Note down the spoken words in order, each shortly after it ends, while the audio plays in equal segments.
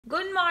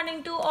Good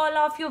morning to all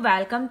of you.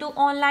 Welcome to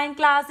online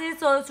classes.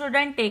 So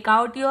student, take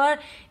out your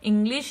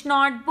English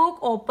notebook.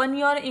 Open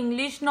your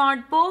English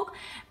notebook.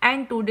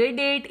 And today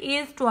date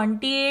is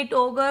 28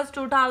 August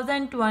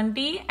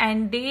 2020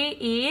 and day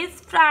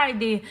is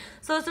Friday.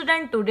 So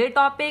student, today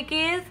topic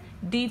is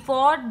D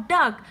for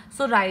duck.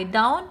 So write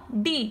down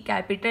D,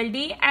 capital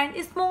D and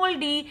small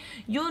d.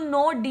 You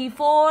know D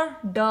for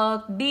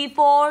duck, D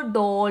for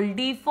doll,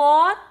 D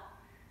for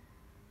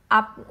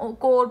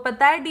आपको और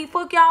पता है D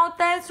four क्या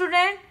होता है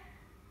student?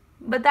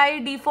 बताइए.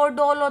 D four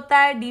doll होता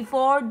है, D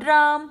four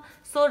drum.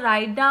 So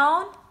write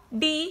down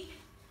D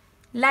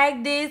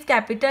like this,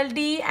 capital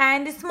D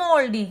and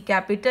small D,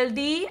 capital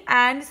D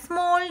and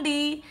small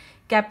D,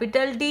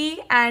 capital D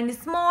and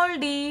small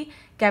D,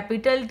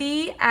 capital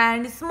D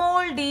and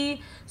small D.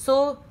 So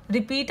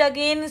repeat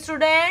again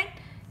student,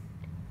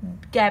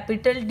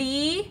 capital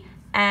D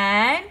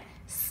and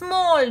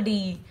small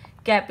D,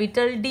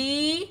 capital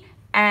D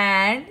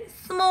and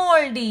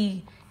small d,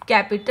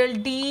 capital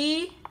D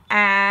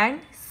and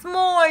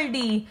small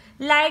d,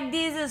 like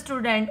this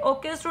student.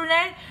 Okay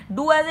student,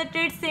 do as it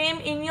is same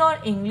in your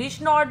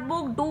English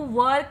notebook. Do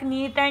work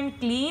neat and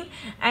clean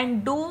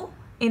and do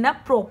in a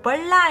proper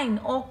line.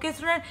 Okay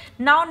student,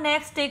 now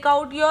next take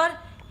out your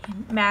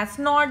math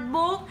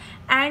notebook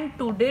and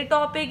today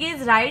topic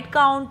is write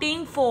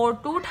counting 4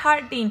 to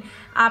 13.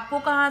 आपको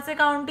कहाँ से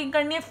counting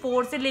करनी है?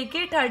 4 से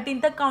लेके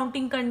 13 तक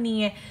counting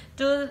करनी है.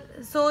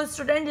 So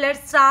student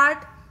let's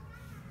start.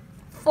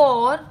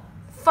 4,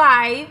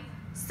 5,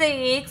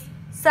 6,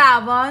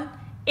 7,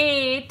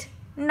 8,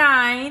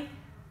 9,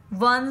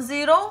 1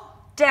 0,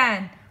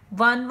 10,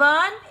 1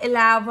 1,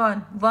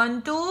 11,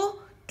 1 2,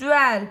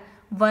 12,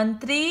 1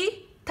 3,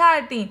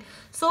 13.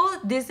 So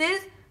this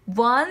is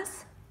ones,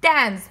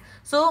 tens.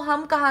 सो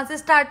हम कहाँ से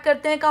स्टार्ट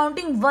करते हैं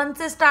काउंटिंग? 1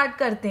 से स्टार्ट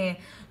करते हैं.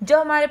 जब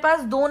हमारे पास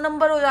दो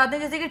नंबर हो जाते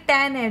हैं, जैसे कि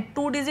 10 है,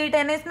 2 डिजिट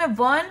 10 है, इसमें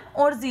 1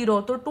 और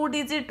 0, तो 2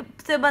 डिजिट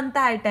से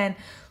बनता है 10.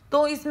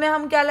 तो इसमें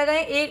हम क्या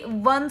लगाएं? एक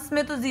वंस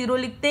में तो 0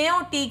 लिखते हैं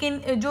और टी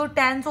के जो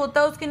टेंस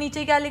होता है उसके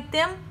नीचे क्या लिखते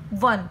हैं हम?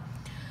 1.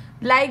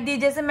 लाइक दी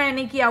जैसे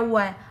मैंने किया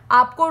हुआ है.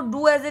 आपको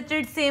do as it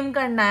is same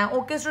करना है.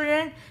 ओके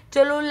स्टूडेंट,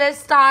 चलो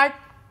let's start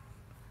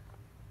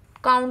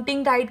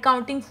counting. Right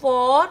counting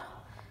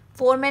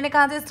 4 मैंने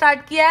कहाँ से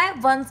स्टार्ट किया है?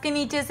 वंस के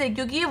नीचे से,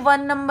 क्योंकि ये 1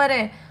 नंबर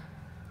है.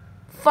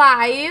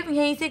 5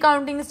 यहीं से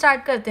काउंटिंग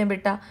स्टार्ट करते हैं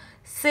बेटा.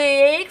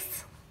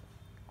 6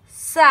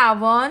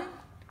 7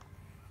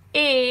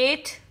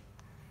 8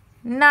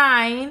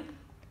 9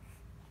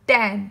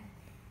 10.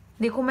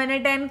 देखो मैंने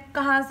 10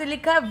 कहाँ से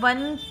लिखा है?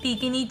 1 टी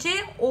के नीचे,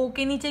 ओ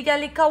के नीचे क्या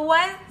लिखा हुआ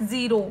है?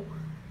 0.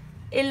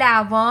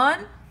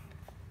 11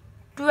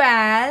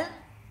 12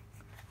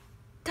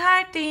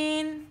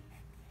 13.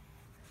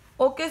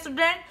 Okay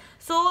student,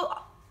 so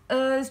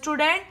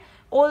student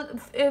all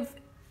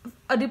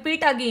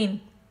repeat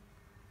again.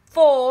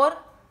 4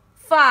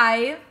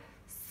 5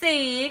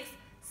 6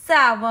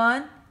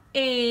 7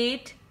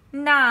 8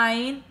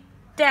 9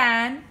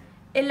 10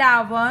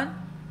 11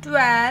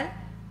 12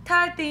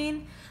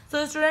 13.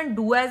 So student,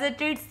 do as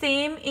it is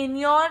same in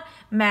your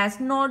math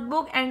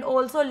notebook and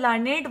also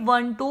learn it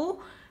 1 to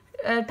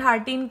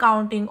 13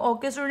 counting.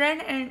 Okay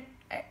student, and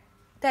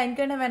thank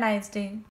you and have a nice day.